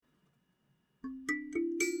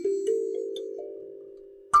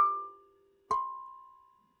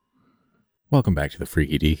Welcome back to the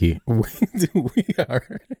Freaky Deaky. We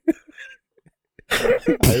are.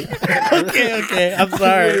 Okay. I'm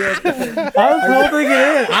sorry.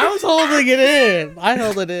 I was holding it in. I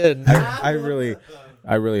held it in. I really,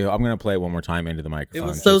 I'm going to play it one more time into the microphone. It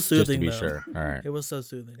was so soothing, just to be though. sure. All right. It was so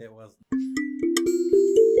soothing. It was.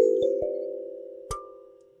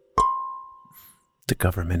 The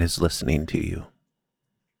government is listening to you.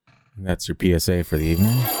 That's your PSA for the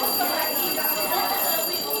evening.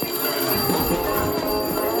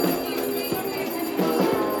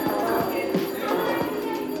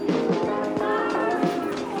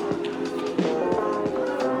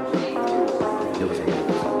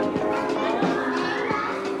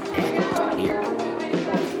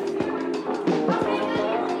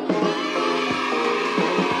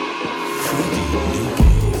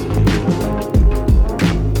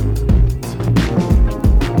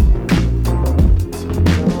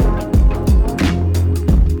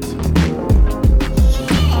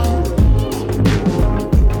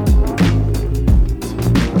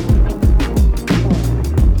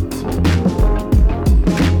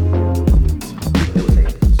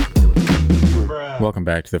 Welcome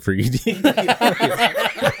back to the Freaky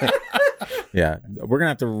Deaky. Yeah, we're going to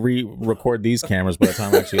have to re-record these cameras by the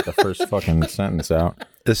time we actually get the first fucking sentence out.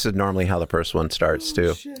 This is normally how the first one starts,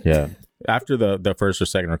 too. Yeah. After the first or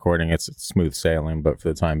second recording, it's smooth sailing, but for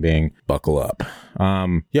the time being, buckle up.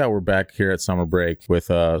 Yeah, we're back here at summer break with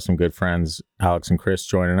some good friends, Alex and Chris,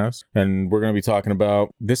 joining us. And we're going to be talking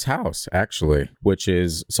about this house, actually, which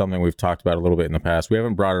is something we've talked about a little bit in the past. We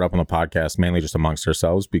haven't brought it up on the podcast, mainly just amongst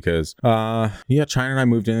ourselves, because, China and I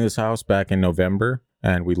moved into this house back in November,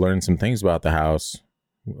 and we learned some things about the house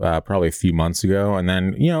probably a few months ago. And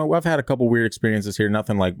then, I've had a couple weird experiences here,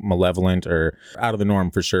 nothing like malevolent or out of the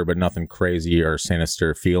norm for sure, but nothing crazy or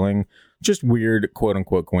sinister feeling. Just weird, quote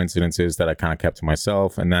unquote, coincidences that I kind of kept to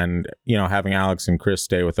myself. And then, having Alex and Chris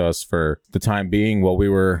stay with us for the time being while we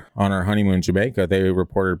were on our honeymoon in Jamaica, they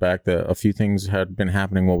reported back that a few things had been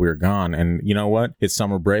happening while we were gone. And you know what? It's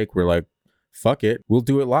summer break. We're like, fuck it. We'll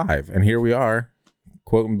do it live. And here we are,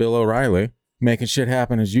 quoting Bill O'Reilly, making shit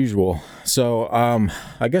happen as usual. So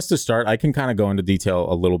I guess to start, I can kind of go into detail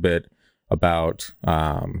a little bit about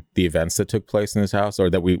the events that took place in this house,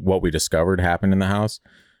 or that what we discovered happened in the house.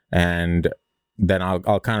 And then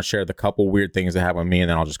I'll kind of share the couple weird things that happened with me,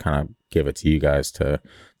 and then I'll just kind of give it to you guys to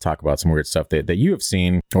talk about some weird stuff that you have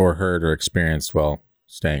seen or heard or experienced while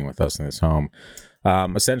staying with us in this home.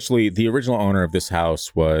 Essentially, the original owner of this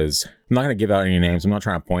house was, I'm not going to give out any names. I'm not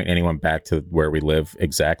trying to point anyone back to where we live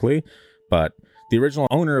exactly. But the original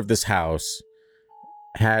owner of this house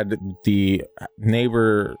had the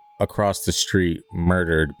neighbor across the street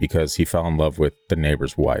murdered because he fell in love with the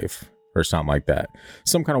neighbor's wife or something like that.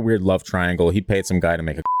 Some kind of weird love triangle. He paid some guy to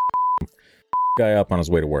make a guy up on his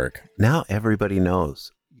way to work. Now everybody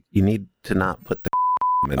knows. You need to not put the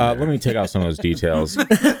in there. Let me take out some of those details.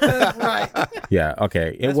 Yeah,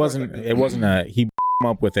 okay. It wasn't a, he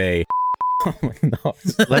up with a no.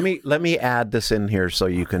 Let me add this in here so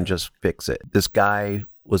you can just fix it. This guy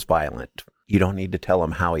was violent. You don't need to tell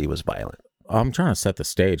him how he was violent. I'm trying to set the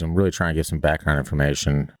stage. I'm really trying to give some background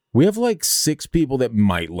information. We have like 6 people that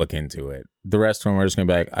might look into it. The rest of them are just gonna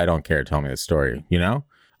be like, I don't care. Tell me the story. I'll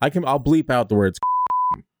bleep out the words.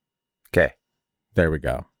 Okay. There we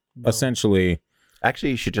go. No. Essentially, actually,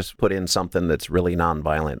 you should just put in something that's really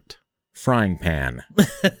non-violent. Frying pan.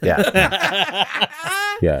 Yeah.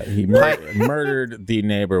 Yeah, he murdered the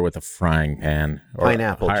neighbor with a frying pan. Or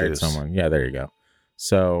pineapple hired juice. Someone. Yeah, there you go.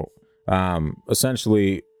 So,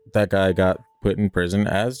 essentially, that guy got put in prison,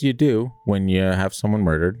 as you do when you have someone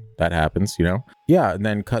murdered. That happens, Yeah, and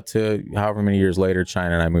then cut to however many years later,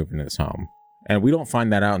 China and I moved into this home. And we don't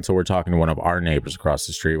find that out until we're talking to one of our neighbors across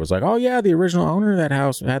the street. It was like, oh, yeah, the original owner of that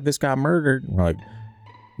house had this guy murdered. And we're like,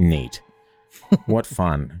 neat. What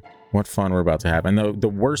fun. What fun we're about to have. And the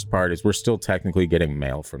worst part is we're still technically getting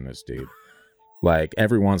mail from this dude. Like,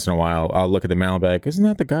 every once in a while, I'll look at the mail bag. Isn't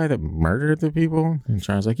that the guy that murdered the people? And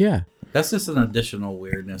Sean's like, yeah. That's just an additional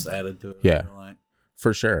weirdness added to it. Yeah,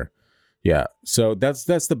 for sure. Yeah. So that's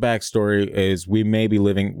the backstory is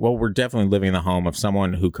we're definitely living in the home of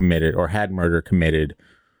someone who committed or had murder committed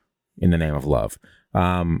in the name of love.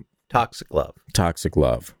 Toxic love. Toxic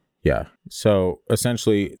love. Yeah. So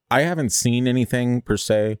essentially, I haven't seen anything per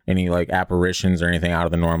se, any like apparitions or anything out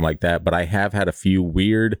of the norm like that, but I have had a few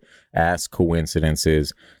weird ass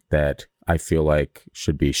coincidences that I feel like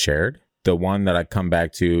should be shared. The one that I come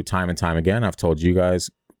back to time and time again, I've told you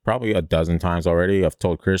guys probably a dozen times already. I've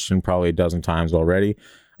told Christian probably a dozen times already.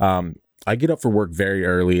 I get up for work very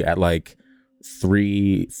early at like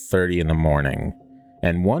 3:30 in the morning.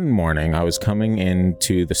 And one morning I was coming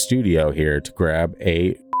into the studio here to grab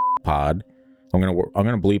a pod. I'm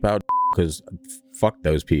gonna bleep out because fuck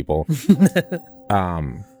those people.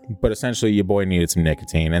 But essentially your boy needed some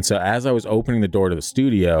nicotine. And so as I was opening the door to the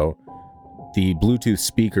studio, the Bluetooth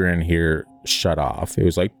speaker in here shut off. It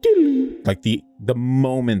was like the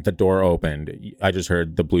moment the door opened, I just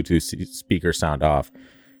heard the Bluetooth speaker sound off.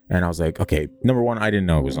 And I was like, okay, number one, I didn't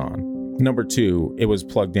know it was on. Number two, it was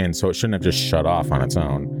plugged in, so it shouldn't have just shut off on its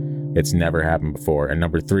own. It's never happened before. And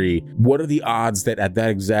number three, what are the odds that at that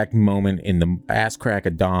exact moment in the ass crack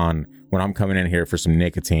of dawn, when I'm coming in here for some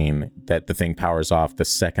nicotine, that the thing powers off the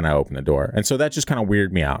second I open the door? And so that just kind of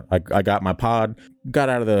weirded me out. I got my pod, got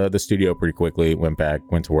out of the studio pretty quickly, went back,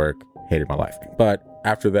 went to work, hated my life. But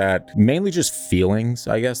after that, mainly just feelings,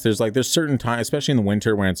 I guess. There's certain times, especially in the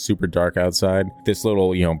winter when it's super dark outside, this little,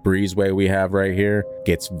 breezeway we have right here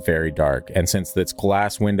gets very dark. And since it's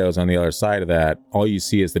glass windows on the other side of that, all you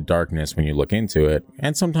see is the darkness when you look into it.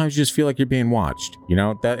 And sometimes you just feel like you're being watched,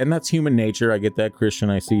 and that's human nature. I get that, Christian.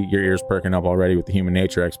 I see your ears perking up already with the human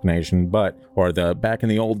nature explanation, or the back in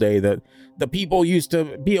the old day that the people used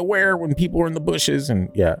to be aware when people were in the bushes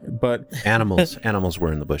but animals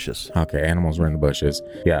were in the bushes. Okay, animals were in the bushes.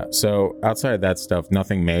 Yeah, so outside of that stuff,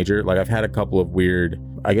 nothing major. Like I've had a couple of weird,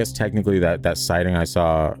 I guess technically that sighting I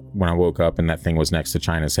saw when I woke up and that thing was next to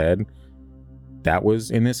China's head, that was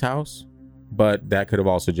in this house, but that could have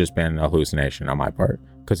also just been a hallucination on my part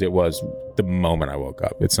because it was the moment I woke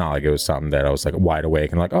up. It's not like it was something that I was like wide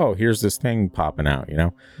awake and like, oh, here's this thing popping out, Yeah.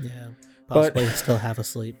 Possibly still half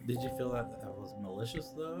asleep. Did you feel that was malicious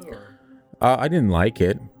though, or? I didn't like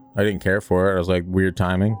it. I didn't care for it. I was like, weird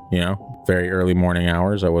timing, very early morning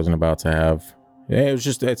hours. I wasn't about to have. It was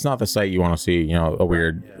just. It's not the sight you want to see. A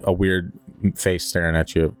weird face staring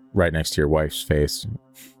at you right next to your wife's face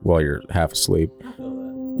while you're half asleep.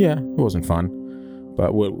 Yeah, it wasn't fun.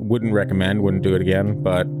 But wouldn't recommend. Wouldn't do it again.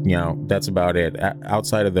 But that's about it.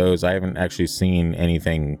 Outside of those, I haven't actually seen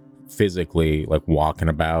anything physically like walking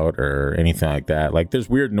about or anything like that. Like there's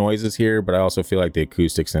weird noises here, but I also feel like the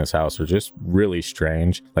acoustics in this house are just really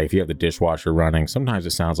strange. Like if you have the dishwasher running, sometimes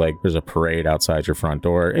it sounds like there's a parade outside your front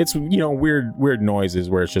door. It's weird noises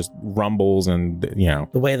where it's just rumbles and the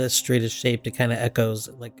way the street is shaped, it kind of echoes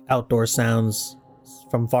like outdoor sounds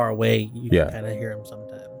from far away. You can kind of hear them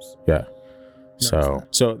sometimes. So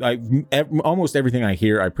almost everything I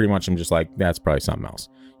hear, I pretty much am just like, that's probably something else.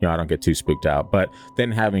 I don't get too spooked out. But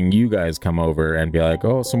then having you guys come over and be like,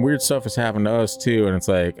 oh, some weird stuff has happened to us too. And it's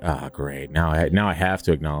like, great. Now I have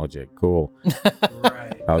to acknowledge it. Cool.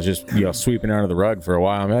 Right. I was just, sweeping under the rug for a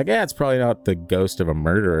while. I'm like, it's probably not the ghost of a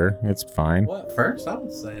murderer. It's fine. Well, at first I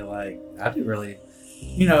would say like, I didn't really,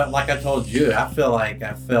 like I told you, I feel like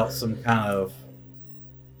I felt some kind of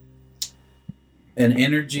an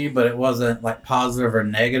energy, but it wasn't like positive or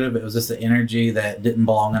negative. It was just an energy that didn't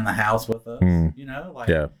belong in the house with us.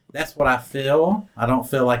 That's what I feel. I don't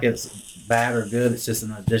feel like it's bad or good. It's just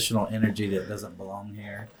an additional energy that doesn't belong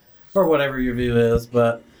here, or whatever your view is.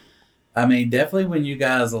 But I mean, definitely when you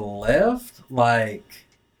guys left, like,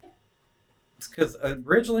 because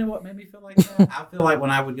originally what made me feel like that, I feel like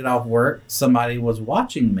when I would get off work, somebody was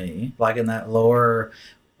watching me, like in that lower.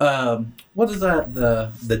 What is that?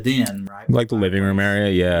 The den, right? Like the living room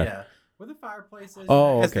area, yeah. Where the fireplace is.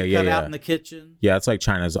 Oh, okay, yeah. Out in the kitchen. Yeah, it's like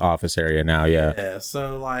China's office area now. Yeah. Yeah.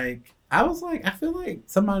 So like, I was like, I feel like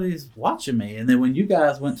somebody's watching me. And then when you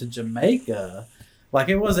guys went to Jamaica, like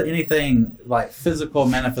it wasn't anything like physical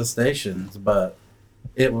manifestations, but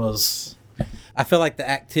it was. I feel like the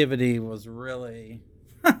activity was really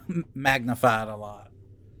magnified a lot.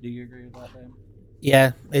 Do you agree with that, Dan?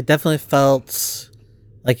 Yeah, it definitely felt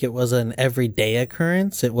like it was an everyday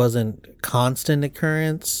occurrence. It wasn't constant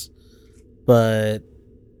occurrence, but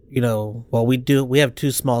we have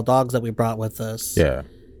two small dogs that we brought with us. Yeah.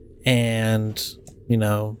 And,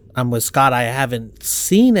 I'm with Scott. I haven't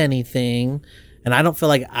seen anything, and I don't feel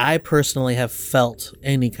like I personally have felt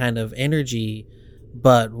any kind of energy,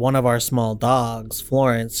 but one of our small dogs,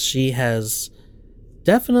 Florence, she has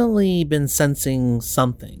definitely been sensing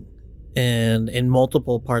something and in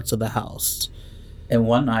multiple parts of the house. And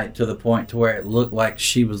one night to the point to where it looked like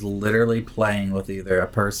she was literally playing with either a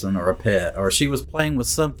person or a pet, or she was playing with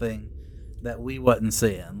something that we wasn't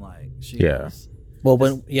seeing. Like she was. Well,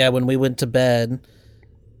 when we went to bed,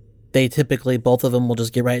 they typically, both of them will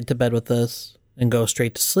just get right into bed with us and go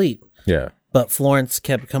straight to sleep. Yeah. But Florence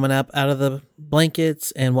kept coming up out of the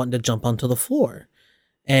blankets and wanting to jump onto the floor.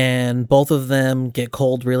 And both of them get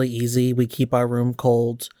cold really easy. We keep our room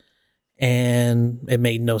cold. And it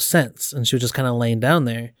made no sense. And she was just kind of laying down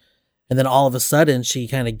there. And then all of a sudden, she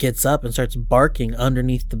kind of gets up and starts barking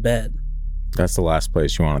underneath the bed. That's the last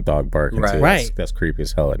place you want a dog barking Right. to. Right. That's creepy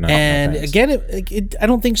as hell at night. And No thanks. again, I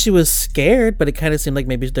don't think she was scared, but it kind of seemed like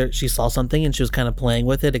maybe she saw something and she was kind of playing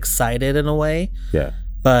with it, excited in a way. Yeah.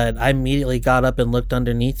 But I immediately got up and looked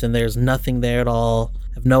underneath, and there's nothing there at all.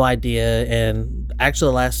 I have no idea. And actually,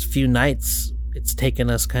 the last few nights, it's taken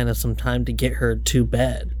us kind of some time to get her to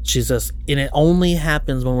bed. She's just, and it only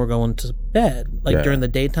happens when we're going to bed. Like during the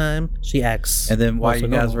daytime, she acts. And then while you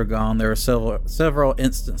guys normal. were gone, there were several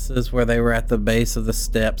instances where they were at the base of the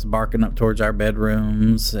steps barking up towards our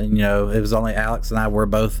bedrooms. And, it was only Alex and I were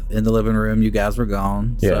both in the living room. You guys were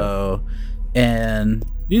gone. Yeah. So, and,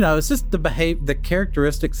 it's just the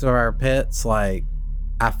characteristics of our pets. Like,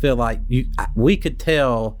 I feel like we could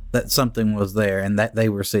tell that something was there and that they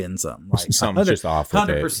were seeing something. Like Something's just off with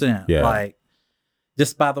it. 100%. Yeah. Like,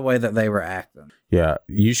 just by the way that they were acting. Yeah.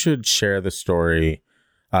 You should share the story.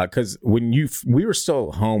 Because we were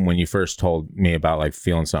still home when you first told me about like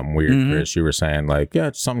feeling something weird, Chris. You were saying like,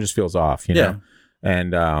 yeah, something just feels off, you know?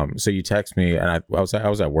 And so you text me, and I was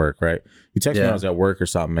at work, right? You text me when I was at work or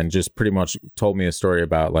something, and just pretty much told me a story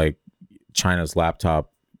about like China's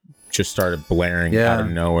laptop just started blaring out of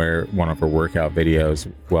nowhere one of her workout videos.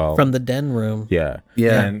 Well, from the den room. Yeah.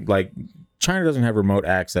 And like China doesn't have remote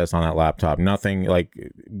access on that laptop. Nothing, like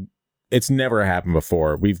it's never happened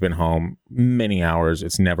before. We've been home many hours.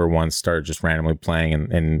 It's never once started just randomly playing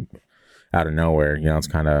and out of nowhere. It's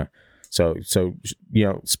kind of so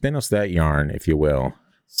spin us that yarn, if you will.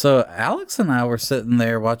 So Alex and I were sitting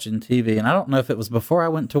there watching TV, and I don't know if it was before I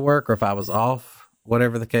went to work or if I was off,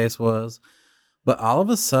 whatever the case was. But all of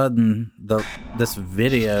a sudden, this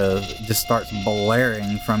video just starts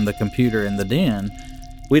blaring from the computer in the den.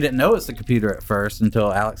 We didn't know it's the computer at first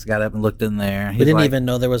until Alex got up and looked in there. We didn't even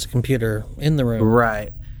know there was a computer in the room.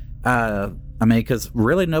 Right. Because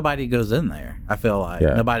really nobody goes in there, I feel like.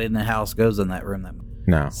 Yeah. Nobody in the house goes in that room that much.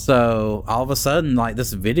 No. So all of a sudden, like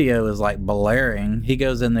this video is like blaring. He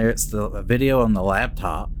goes in there, it's the video on the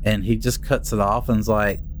laptop, and he just cuts it off and's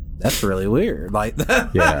like, that's really weird. Like,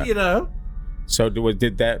 Yeah. So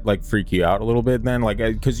did that like freak you out a little bit then? Like,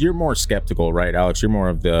 because you're more skeptical, right, Alex? You're more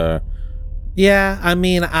of the... Yeah, I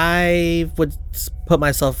mean, I would put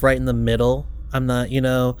myself right in the middle. I'm not,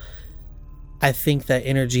 I think that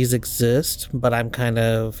energies exist, but I'm kind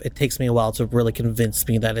of, it takes me a while to really convince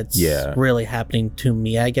me that it's really happening to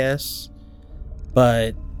me, I guess.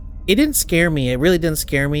 But it didn't scare me. It really didn't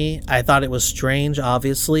scare me. I thought it was strange,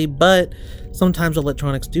 obviously, but sometimes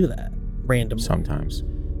electronics do that randomly. Sometimes.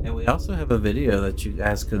 And we also have a video that you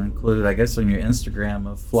guys can include, I guess, on your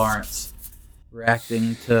Instagram of Florence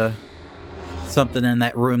reacting to something in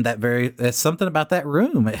that room. There's something about that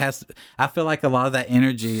room. I feel like a lot of that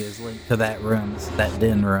energy is linked to that room. That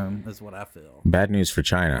den room is what I feel. Bad news for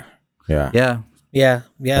China. Yeah. Yeah.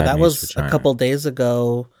 Bad That news was for China. a couple days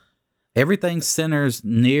ago. Everything centers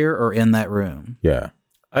near or in that room. Yeah.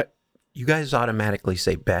 You guys automatically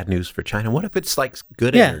say bad news for China. What if it's like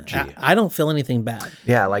good Yeah, energy? I don't feel anything bad.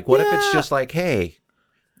 Yeah, like what if it's just like, hey,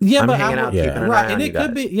 Yeah, I'm but hanging out, keeping an right, eye and on it you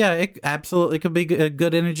could guys. be, it absolutely could be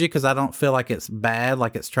good energy because I don't feel like it's bad,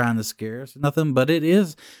 like it's trying to scare us or nothing. But it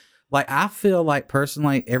is, like, I feel like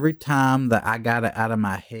personally, every time that I got it out of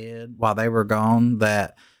my head while they were gone,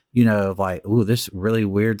 that like, ooh, this really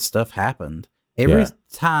weird stuff happened. Every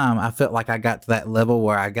time I felt like I got to that level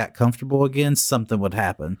where I got comfortable again, something would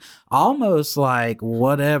happen. Almost like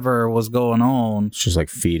whatever was going on, It's just like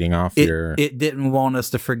feeding off it didn't want us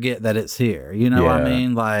to forget that it's here. You know what I Yeah.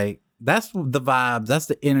 mean? Like, that's the vibes. That's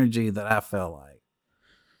the energy that I felt like.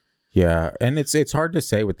 Yeah, and it's hard to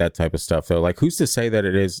say with that type of stuff though. Like, who's to say that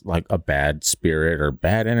it is like a bad spirit or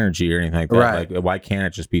bad energy or anything like that? Right. Like, why can't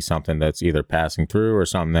it just be something that's either passing through or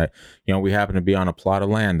something that we happen to be on a plot of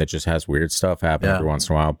land that just has weird stuff happen every once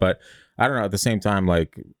in a while? But I don't know. At the same time,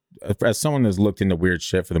 like, as someone that's looked into weird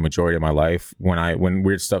shit for the majority of my life, when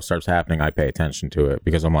weird stuff starts happening, I pay attention to it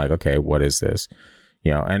because I'm like, okay, what is this?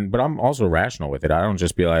 But I'm also rational with it. I don't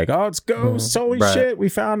just be like, oh, it's ghosts. Holy Right. shit, we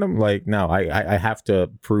found them. Like, no, I have to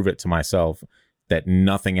prove it to myself that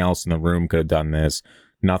nothing else in the room could have done this.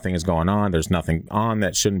 Nothing is going on. There's nothing on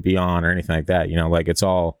that shouldn't be on or anything like that. Like, it's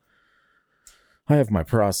all, I have my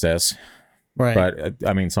process. Right. But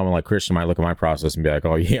I mean, someone like Christian might look at my process and be like,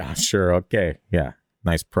 oh, yeah, sure. Okay. Yeah.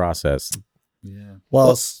 Nice process. Yeah.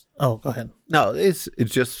 Well, go ahead. No, it's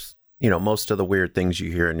just, most of the weird things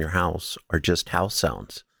you hear in your house are just house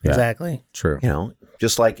sounds. Yeah. Exactly. True.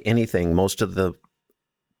 Just like anything, most of the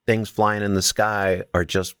things flying in the sky are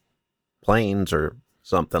just planes or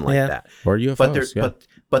something like that. Or UFOs.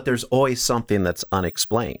 But there's always something that's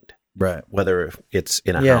unexplained. Right. Whether it's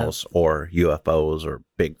in a house or UFOs or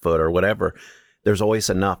Bigfoot or whatever, there's always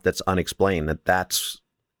enough that's unexplained that's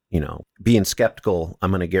being skeptical,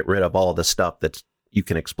 I'm going to get rid of all the stuff that's you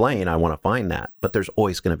can explain. I want to find that, but there's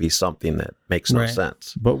always going to be something that makes no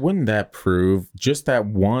sense. But wouldn't that prove just that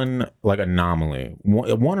one anomaly?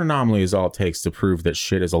 One anomaly is all it takes to prove that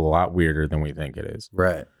shit is a lot weirder than we think it is.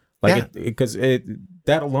 Right. Because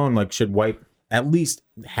that alone should wipe at least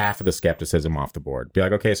half of the skepticism off the board. Be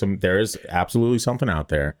like, okay, so there is absolutely something out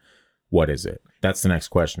there. What is it? That's the next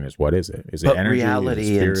question: is what is it? Is it energy?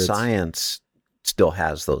 Reality and science still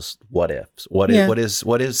has those what ifs. What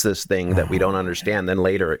is this thing that we don't understand? Then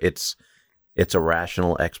later it's a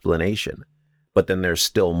rational explanation, but then there's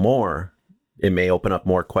still more. It may open up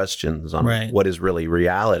more questions on what is really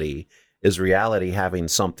reality. Is reality having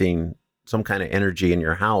some kind of energy in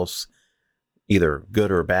your house, either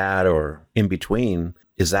good or bad or in between?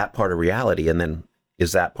 Is that part of reality? And then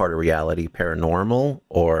is that part of reality paranormal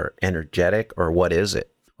or energetic, or what is it?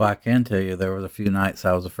 Well, I can tell you there was a few nights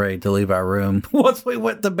I was afraid to leave our room once we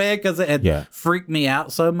went to bed because it had freaked me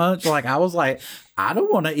out so much. Like, I was like, I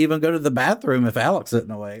don't want to even go to the bathroom if Alex isn't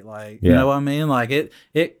awake. Like, you know what I mean? Like, it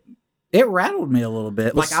rattled me a little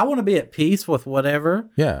bit. Like, I want to be at peace with whatever.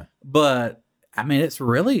 Yeah. But, I mean, it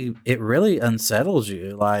really unsettles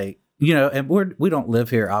you. Like, and we don't live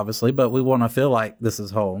here, obviously, but we want to feel like this is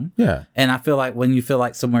home. Yeah. And I feel like when you feel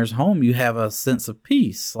like somewhere's home, you have a sense of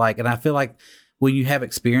peace. Like, and I feel like when you have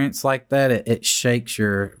experience like that, it shakes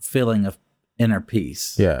your feeling of inner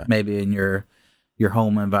peace. Yeah. Maybe in your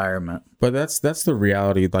home environment. But that's the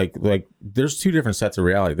reality. Like there's two different sets of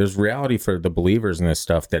reality. There's reality for the believers in this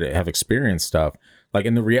stuff that have experienced stuff. Like,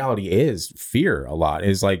 and the reality is fear a lot.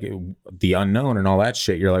 Is like the unknown and all that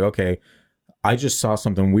shit. You're like, okay, I just saw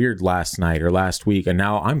something weird last night or last week, and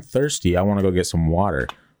now I'm thirsty. I want to go get some water.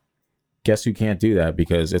 Guess who can't do that?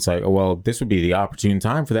 Because it's like, oh, well, this would be the opportune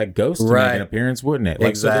time for that ghost to make an appearance, wouldn't it? Like,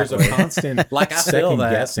 exactly. So there's a constant like second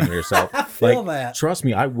guessing yourself. I feel that. Trust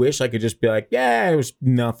me, I wish I could just be like, yeah, it was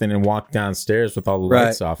nothing, and walk downstairs with all the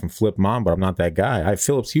lights off and flip them on, but I'm not that guy. I have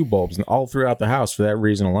Philips Hue bulbs all throughout the house for that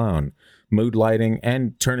reason alone. Mood lighting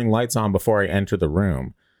and turning lights on before I enter the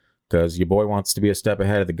room, because your boy wants to be a step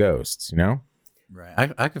ahead of the ghosts,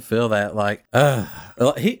 Right. I could feel that. Like,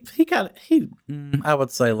 he I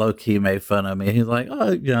would say low key made fun of me. He's like,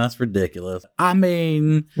 oh, that's ridiculous. I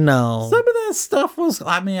mean, no, some of that stuff was,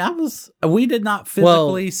 we did not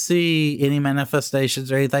physically see any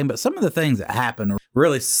manifestations or anything, but some of the things that happened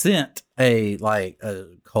really sent a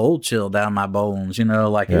cold chill down my bones, it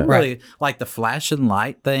really, like the flashing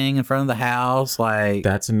light thing in front of the house. Like,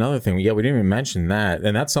 that's another thing. Yeah. We didn't even mention that.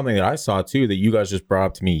 And that's something that I saw too, that you guys just brought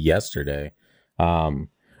up to me yesterday. And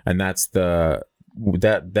that's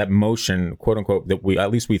that motion, quote unquote, that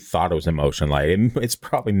we thought it was a motion light. It's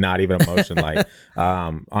probably not even a motion light.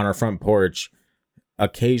 On our front porch,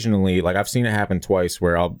 occasionally, like I've seen it happen twice,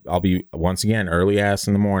 where I'll be once again early ass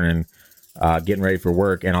in the morning, getting ready for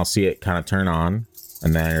work, and I'll see it kind of turn on,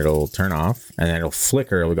 and then it'll turn off, and then it'll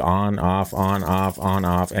flicker. It'll go on, off, on, off, on,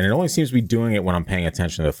 off, and it only seems to be doing it when I'm paying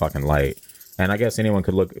attention to the fucking light. And I guess anyone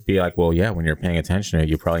could be like, well, yeah, when you're paying attention to it,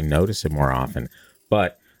 you probably notice it more often.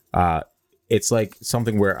 But it's like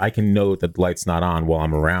something where I can know that the light's not on while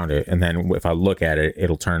I'm around it. And then if I look at it,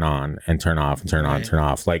 it'll turn on and turn off and turn on and turn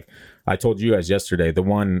off. Like I told you guys yesterday, the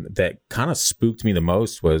one that kind of spooked me the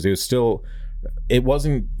most was it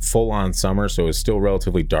wasn't full on summer. So it was still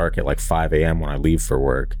relatively dark at like 5 a.m. when I leave for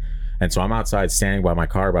work. And so I'm outside standing by my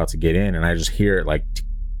car about to get in, and I just hear it like,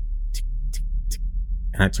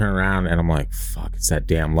 and I turn around and I'm like, fuck, it's that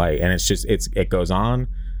damn light. And it's just, it goes on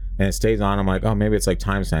and it stays on. I'm like, oh, maybe it's like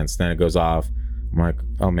time sense. Then it goes off. I'm like,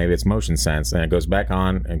 oh, maybe it's motion sense. And it goes back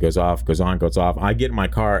on and goes off, goes on, goes off. I get in my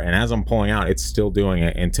car, and as I'm pulling out, it's still doing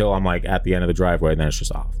it until I'm like at the end of the driveway, and then it's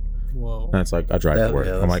just off. Whoa. And it's like, I drive to work.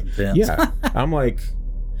 I'm like, yeah. I'm like,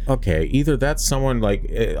 okay, either that's someone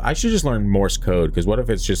like, I should just learn Morse code, because what if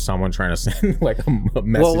it's just someone trying to send like a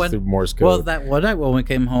message through Morse code? Well, that one night when we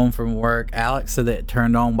came home from work, Alex said that it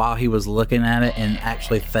turned on while he was looking at it and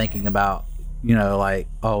actually thinking about, like,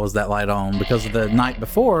 oh, was that light on? Because of the night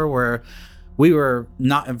before where we were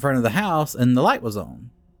not in front of the house and the light was on.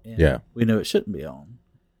 And we knew it shouldn't be on.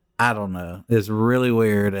 I don't know. It's really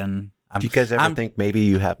weird. And do you guys ever think maybe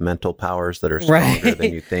you have mental powers that are stronger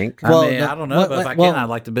than you think? I don't know, but if I can, I'd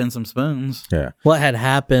like to bend some spoons. Yeah. What had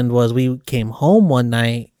happened was we came home one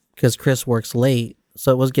night because Chris works late,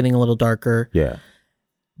 so it was getting a little darker. Yeah.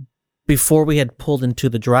 Before we had pulled into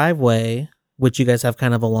the driveway, which you guys have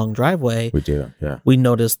kind of a long driveway. We do, yeah. We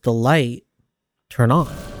noticed the light turn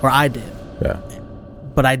on, or I did. Yeah.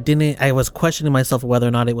 But I was questioning myself whether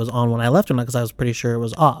or not it was on when I left or not, because I was pretty sure it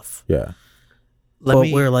was off. Yeah. But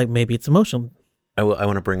we were like, maybe it's emotion. I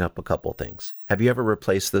want to bring up a couple things. Have you ever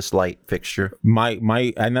replaced this light fixture?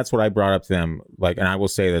 And that's what I brought up to them. Like, and I will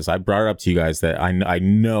say this, I brought it up to you guys that I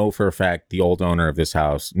know for a fact the old owner of this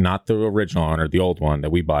house, not the original owner, the old one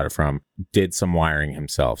that we bought it from, did some wiring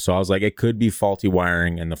himself. So I was like, it could be faulty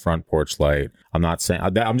wiring in the front porch light. I'm not saying,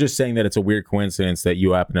 I'm just saying that it's a weird coincidence that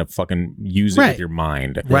you happen to fucking use it with your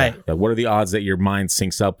mind. Right. That what are the odds that your mind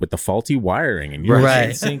syncs up with the faulty wiring and you're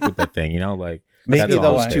in sync with the thing, you know, like. Maybe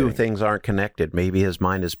those two things aren't connected. Maybe his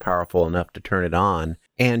mind is powerful enough to turn it on,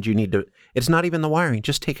 and you need to. It's not even the wiring.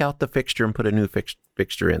 Just take out the fixture and put a new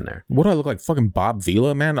fixture in there. What do I look like, fucking Bob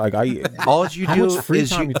Vila, man? Like all you how do much free is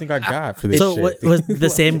time you think I got for this So shit? was the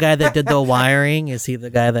same guy that did the wiring? Is he the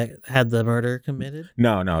guy that had the murder committed?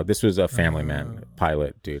 No. This was a family man,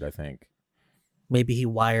 pilot dude. I think maybe he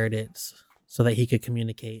wired it so that he could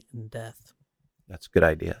communicate in death. That's a good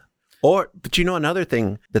idea. But you know, another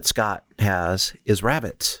thing that Scott has is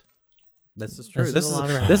rabbits. This is true.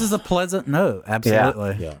 This is a pleasant note.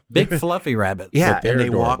 Absolutely. Yeah. Big fluffy rabbits. Yeah, They're and they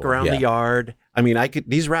adorable. walk around the yard. I mean,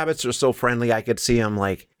 these rabbits are so friendly. I could see them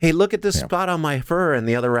like, hey, look at this spot on my fur. And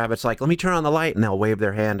the other rabbit's like, let me turn on the light. And they'll wave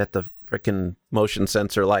their hand at the freaking motion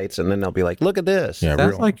sensor lights. And then they'll be like, look at this. Yeah,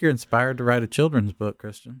 Sounds like you're inspired to write a children's book,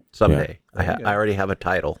 Christian. Someday. I already have a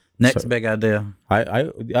title. Next big idea.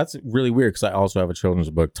 I that's really weird because I also have a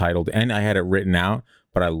children's book titled, and I had it written out,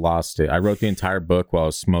 but I lost it. I wrote the entire book while I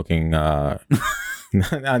was smoking. Not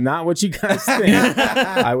what you guys think.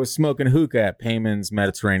 I was smoking hookah at Payman's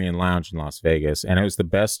Mediterranean Lounge in Las Vegas, and it was the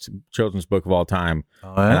best children's book of all time.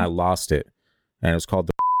 And I lost it, and it was called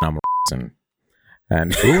 "The I'm a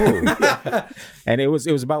and and it was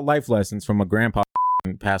about life lessons from a grandpa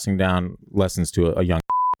passing down lessons to a young.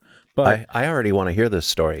 But I already want to hear this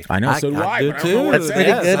story. I know, so do I. do too. That's pretty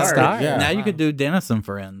good start. Yeah. Now you could do Dennis and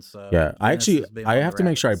Friends. So Yeah, I have to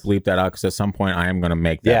make sure I bleep that out because at some point I am going to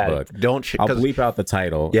make that book. I'll bleep out the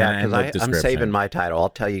title. Yeah, because I'm saving my title. I'll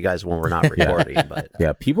tell you guys when we're not recording. But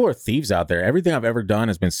yeah, people are thieves out there. Everything I've ever done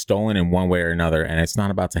has been stolen in one way or another, and it's not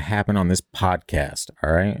about to happen on this podcast.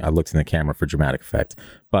 All right, I looked in the camera for dramatic effect,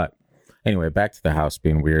 but. Anyway, back to the house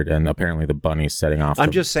being weird, and apparently the bunny's setting off.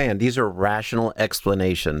 I'm just saying, these are rational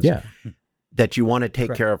explanations that you want to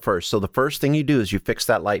take care of first. So the first thing you do is you fix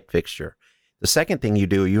that light fixture. The second thing you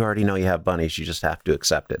do, you already know you have bunnies. You just have to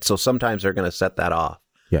accept it. So sometimes they're going to set that off.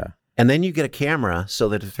 Yeah. And then you get a camera so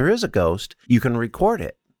that if there is a ghost, you can record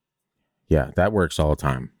it. Yeah, that works all the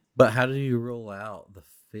time. But how do you rule out the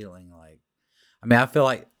feeling like... I mean, I feel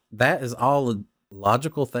like that is all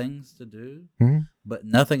logical things to do, but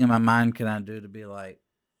nothing in my mind can I do to be like,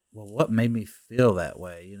 well, what made me feel that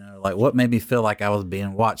way? You know, like what made me feel like I was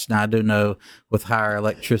being watched? Now I do know with higher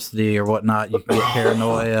electricity or whatnot, you can get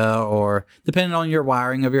paranoia, or depending on your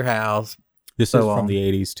wiring of your house. This is from the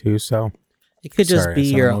 80s too, so it could just be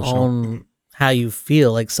your own how you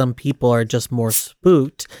feel. Like some people are just more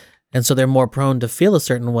spooked, and so they're more prone to feel a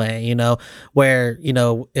certain way. You know, where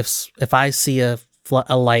if I see a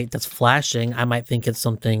light that's flashing, I might think it's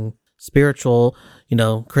something spiritual.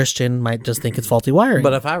 Christian might just think it's faulty wiring.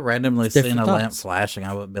 But if I randomly seen a lamp flashing,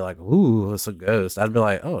 I wouldn't be like, ooh, it's a ghost. I'd be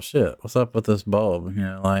like, oh shit, what's up with this bulb?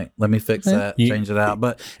 Like, let me fix that, change it out.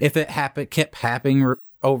 But if it kept happening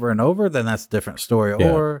over and over, then that's a different story.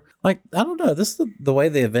 Yeah. Or like, I don't know, this is the way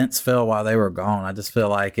the events fell while they were gone. I just feel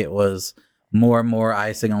like it was more and more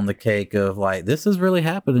icing on the cake of like, this is really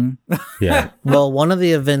happening. Yeah. Well, one of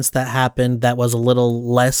the events that happened that was a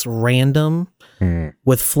little less random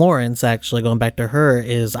with Florence, actually going back to her,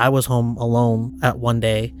 is I was home alone at one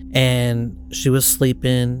day and she was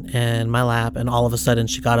sleeping in my lap, and all of a sudden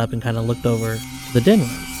she got up and kind of looked over to the den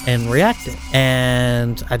room and reacted.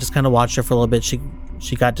 And I just kind of watched her for a little bit.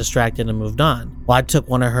 She got distracted and moved on. Well, I took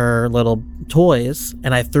one of her little toys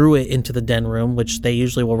and I threw it into the den room, which they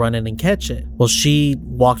usually will run in and catch it. Well, she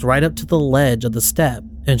walked right up to the ledge of the step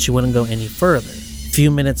and she wouldn't go any further. A few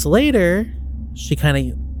minutes later, she kind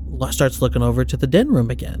of starts looking over to the den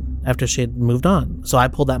room again after she had moved on. So I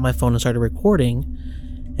pulled out my phone and started recording,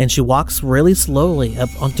 and she walks really slowly up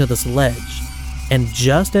onto this ledge. And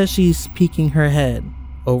just as she's peeking her head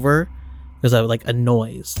over, there's a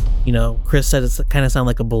noise. Chris said it kind of sounded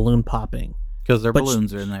like a balloon popping. Because their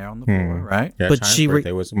balloons are in there on the floor, right? Yeah, but China's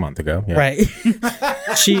birthday was a month ago. Yeah. Right.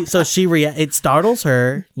 It startles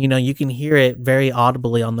her. You can hear it very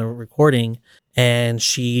audibly on the recording. And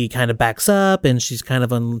she kind of backs up and she's kind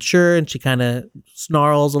of unsure and she kind of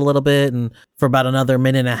snarls a little bit. And for about another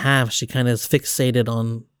minute and a half, she kind of is fixated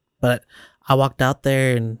on, but I walked out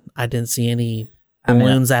there and I didn't see any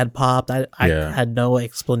balloons had popped. I had no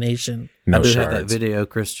explanation. I do have that video,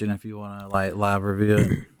 Christian, if you want to live review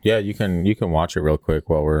it. Yeah, you can watch it real quick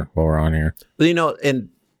while we're on here. But and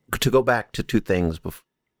to go back to two things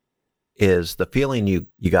is the feeling you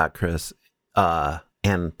got, Chris,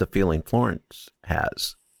 and the feeling Florence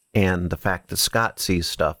has, and the fact that Scott sees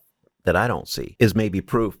stuff that I don't see is maybe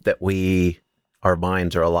proof that our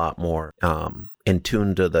minds are a lot more in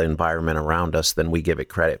tune to the environment around us than we give it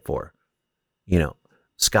credit for. You know,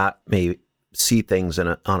 Scott may see things in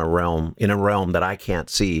a realm that I can't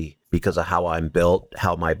see because of how I'm built,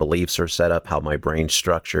 how my beliefs are set up, how my brain's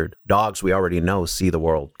structured. Dogs, we already know, see the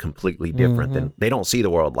world completely different than they don't see the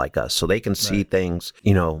world like us. So they can see things,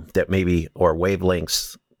 you know, that maybe, or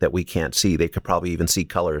wavelengths that we can't see. They could probably even see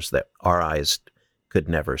colors that our eyes could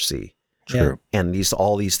never see. True. And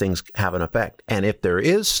all these things have an effect. And if there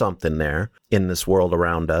is something there in this world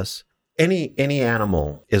around us, any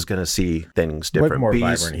animal is going to see things different. Like more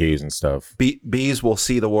vibrant hues and stuff. Bees will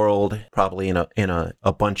see the world probably in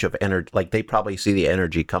a bunch of energy. Like they probably see the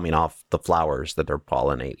energy coming off the flowers that they're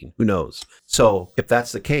pollinating. Who knows? So if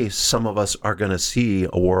that's the case, some of us are going to see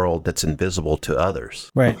a world that's invisible to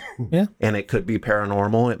others. Right. Yeah. And it could be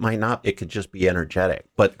paranormal. It might not. It could just be energetic.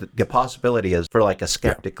 But the possibility is, for like a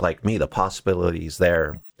skeptic like me, the possibility is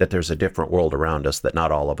there that there's a different world around us that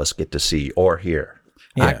not all of us get to see or hear.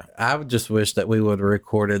 Yeah. I would just wish that we would have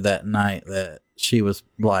recorded that night that she was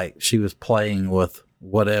playing with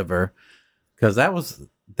whatever, because that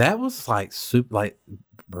was like super, like,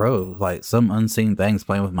 bro, like some unseen things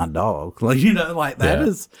playing with my dog, like, you know, like that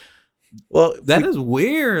is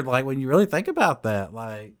weird. Like when you really think about that,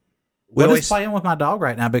 like what is playing with my dog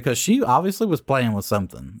right now? Because she obviously was playing with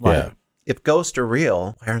something. Like, if ghosts are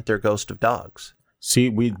real, why aren't there ghosts of dogs? See,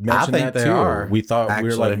 we mentioned that too. Are, we thought we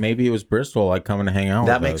were like, maybe it was Bristol, like coming to hang out.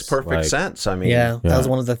 That with makes us. perfect sense. I mean, that was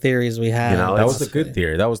one of the theories we had. You know, that was the good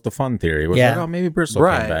theory. That was the fun theory. Like, oh, maybe Bristol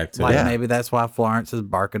came back to maybe that's why Florence is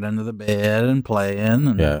barking under the bed and playing.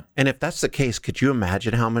 And, and if that's the case, could you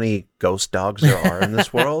imagine how many ghost dogs there are in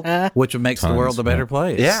this world? Which makes the world a better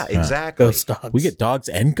place. Yeah, exactly. Ghost dogs. We get dogs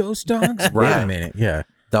and ghost dogs? Wait a minute. Yeah.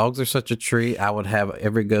 Dogs are such a treat. I would have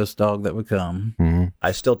every ghost dog that would come. Mm-hmm.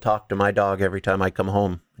 I still talk to my dog every time I come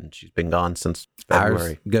home, and she's been gone since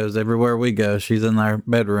February. Ours goes everywhere we go. She's in our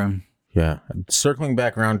bedroom. Yeah. Circling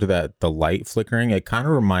back around to the light flickering, it kind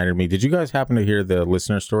of reminded me. Did you guys happen to hear the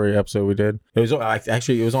listener story episode we did? It was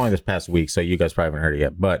only this past week, so you guys probably haven't heard it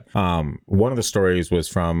yet. But one of the stories was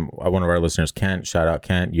from one of our listeners, Kent. Shout out,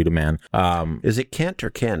 Kent. You the man. Is it Kent or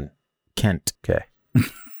Ken? Kent. Okay.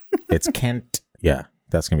 It's Kent. Yeah.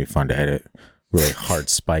 That's going to be fun to edit. Really hard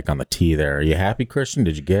spike on the T there. Are you happy, Christian?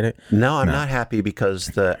 Did you get it? No, I'm not happy because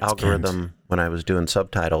the algorithm, when I was doing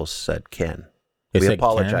subtitles, said Ken. We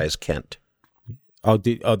apologize, Kent. Oh,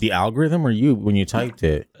 the algorithm, or you when you typed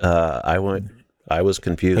it? I was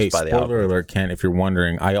confused by the algorithm. Spoiler alert, Kent, if you're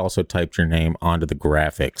wondering, I also typed your name onto the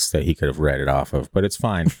graphics that he could have read it off of, but it's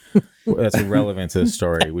fine. That's irrelevant to the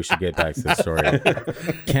story. We should get back to the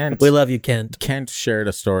story. Kent, we love you, Kent. Kent shared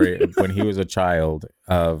a story when he was a child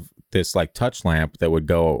of this like touch lamp that would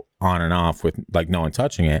go on and off with like no one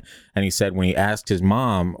touching it. And he said when he asked his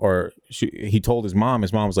mom, he told his mom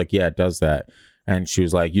was like, yeah, it does that. And she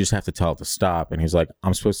was like, you just have to tell it to stop. And he's like,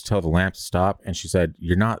 I'm supposed to tell the lamp to stop. And she said,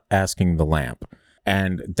 you're not asking the lamp.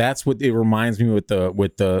 And that's what it reminds me with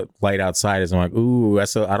the light outside is I'm like, ooh, I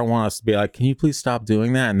don't want us to be like, can you please stop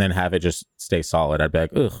doing that? And then have it just stay solid. I'd be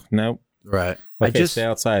like, ugh, no. Right. Okay, stay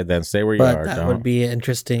outside then. Stay where you are. That would be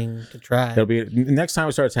interesting to try. It'll be next time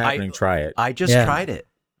it starts happening, try it. I just tried it.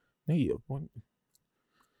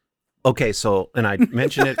 Okay, so, and I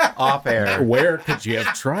mentioned it off air. Where could you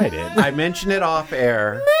have tried it? I mentioned it off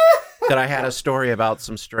air that I had a story about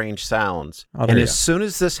some strange sounds. And as soon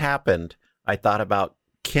as this happened, I thought about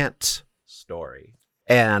Kent's story.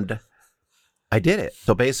 And I did it.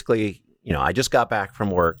 So basically, I just got back from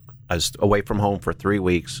work. I was away from home for 3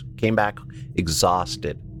 weeks, came back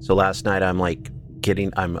exhausted. So last night I'm like okay,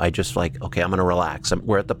 I'm going to relax.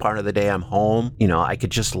 We're at the part of the day I'm home. I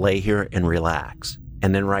could just lay here and relax.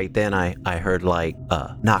 And then right then I heard like,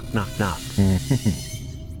 knock, knock, knock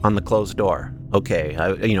on the closed door. Okay.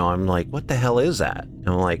 I'm like, what the hell is that? And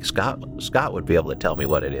I'm like, Scott would be able to tell me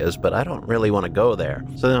what it is, but I don't really want to go there.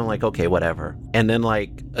 So then I'm like, okay, whatever. And then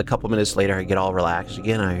like a couple minutes later, I get all relaxed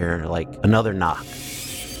again. I hear like another knock.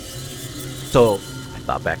 So I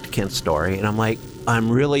thought back to Kent's story and I'm like,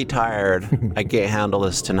 I'm really tired. I can't handle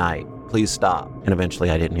this tonight. Please stop. And eventually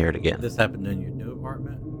I didn't hear it again. This happened in your new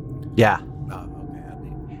apartment? Yeah. Oh,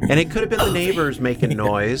 okay. And it could have been the neighbors making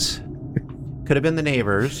noise. Could have been the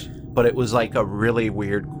neighbors, but it was like a really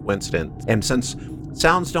weird coincidence. And since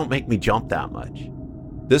sounds don't make me jump that much,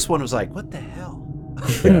 this one was like, what the hell?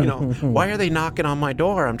 Why are they knocking on my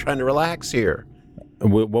door? I'm trying to relax here.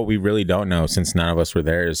 What we really don't know, since none of us were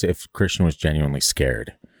there, is if Christian was genuinely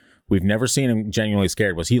scared. we've never seen him genuinely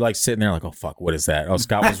scared. Was he like sitting there like, oh fuck, what is that? Oh,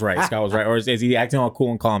 Scott was right. Scott was right. Or is he acting all cool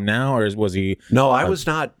and calm now, or was he? No, I was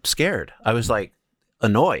not scared. I was like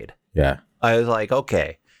annoyed. Yeah. I was like,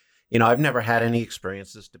 okay, I've never had any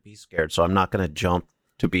experiences to be scared, so I'm not going to jump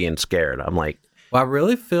to being scared. I'm like, well, I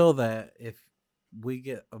really feel that if we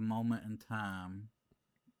get a moment in time,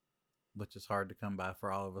 which is hard to come by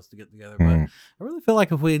for all of us to get together, but I really feel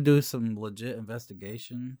like if we do some legit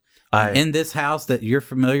investigation in this house that you're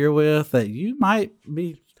familiar with, that you might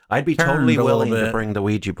be. I'd be totally willing to bring the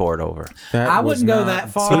Ouija board over. I wouldn't go that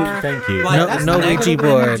far. See, thank you. Like, no Ouija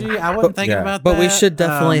board. I wasn't thinking about that. But we should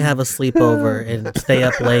definitely have a sleepover and stay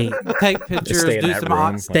up late. Take pictures,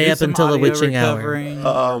 stay up until the witching hour.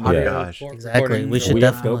 Oh my gosh. Exactly. We should we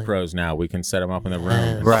definitely. have GoPros now. We can set them up in the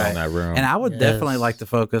room. Right. In that room. And I would definitely like to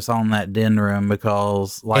focus on that den room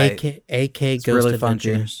because, like, AK Ghost really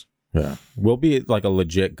Adventures. Yeah. We'll be like a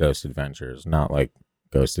legit Ghost Adventures, not like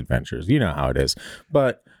Ghost Adventures. You know how it is.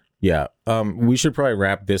 But yeah, we should probably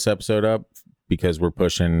wrap this episode up because we're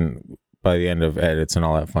pushing by the end of edits and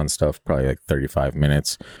all that fun stuff, probably like 35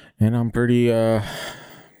 minutes. And I'm pretty, I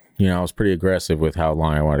was pretty aggressive with how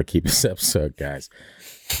long I want to keep this episode, guys.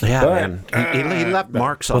 Yeah, man. He left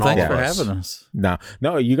marks on all of us. Thanks for having us.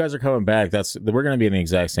 No, you guys are coming back. We're going to be in the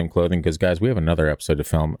exact same clothing because, guys, we have another episode to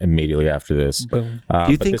film immediately after this. Boom.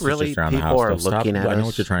 Do you think really people are looking at us? I know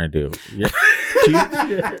what you're trying to do. Yeah.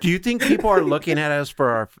 Do you think people are looking at us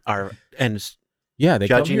for our and yeah, they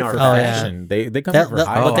judging come our fashion. They come here for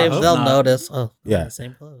but they'll notice. Oh, yeah, the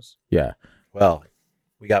same clothes. Yeah. Well,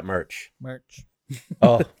 we got merch.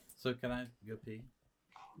 Oh, so can I go pee?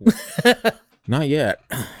 Not yet.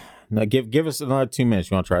 No, give us another 2 minutes.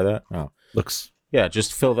 You want to try that? Oh, yeah.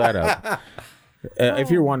 Just fill that up. If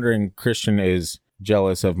you're wondering, Christian is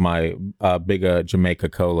jealous of my big Jamaica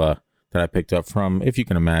cola that I picked up from, if you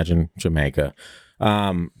can imagine, Jamaica.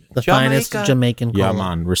 The finest Jamaican cola. Yeah,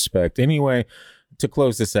 man, respect. Anyway, to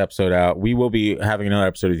close this episode out, we will be having another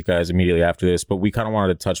episode with you guys immediately after this, but we kind of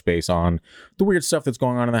wanted to touch base on the weird stuff that's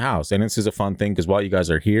going on in the house. And this is a fun thing because while you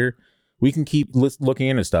guys are here, we can keep looking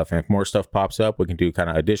into stuff. And if more stuff pops up, we can do kind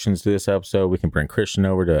of additions to this episode. We can bring Christian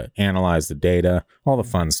over to analyze the data, all the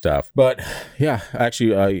fun stuff. But yeah,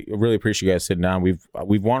 actually, I really appreciate you guys sitting down. We've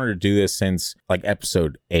wanted to do this since like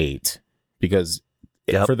episode 8 because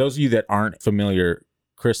for those of you that aren't familiar,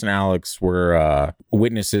 Chris and Alex were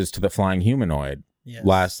witnesses to the flying humanoid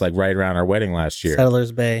right around our wedding last year.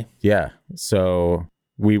 Settlers Bay. Yeah. So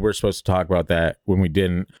we were supposed to talk about that when we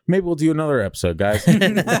didn't. Maybe we'll do another episode, guys.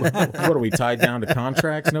 What are we tied down to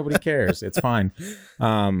contracts? Nobody cares. It's fine.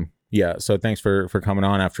 Yeah. So thanks for coming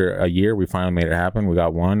on after a year. We finally made it happen. We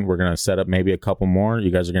got one. We're going to set up maybe a couple more.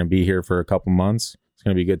 You guys are going to be here for a couple months. It's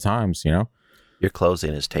going to be good times, Your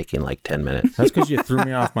closing is taking like 10 minutes. That's because you threw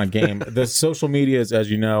me off my game. The social medias,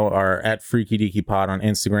 as you know, are at Freaky Deaky Pod on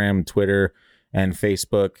Instagram, Twitter, and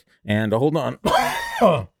Facebook. And hold on.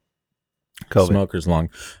 COVID. Smoker's lung.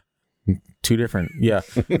 Two different. Yeah.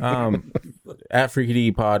 At Freaky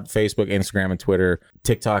Deaky Pod, Facebook, Instagram, and Twitter.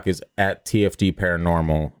 TikTok is at TFD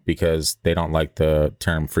Paranormal because they don't like the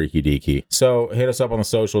term Freaky Deaky. So hit us up on the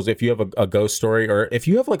socials. If you have a ghost story or if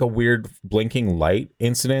you have like a weird blinking light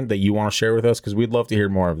incident that you want to share with us, because we'd love to hear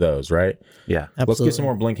more of those, right? Yeah. Absolutely. Let's get some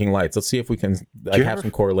more blinking lights. Let's see if we can have some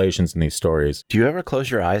correlations in these stories. Do you ever close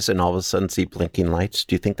your eyes and all of a sudden see blinking lights?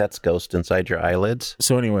 Do you think that's ghost inside your eyelids?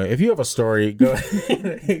 So anyway, if you have a story, go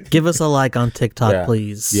give us a like on TikTok,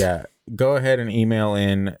 please. Yeah. Go ahead and email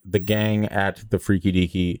in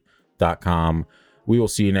thegang@thefreakydeaky.com. We will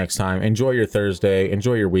see you next time. Enjoy your Thursday.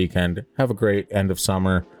 Enjoy your weekend. Have a great end of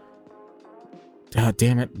summer. Oh,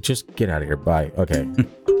 damn it. Just get out of here. Bye. Okay.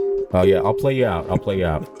 Oh, yeah. I'll play you out.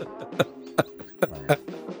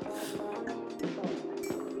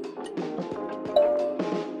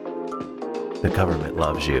 The government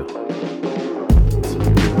loves you.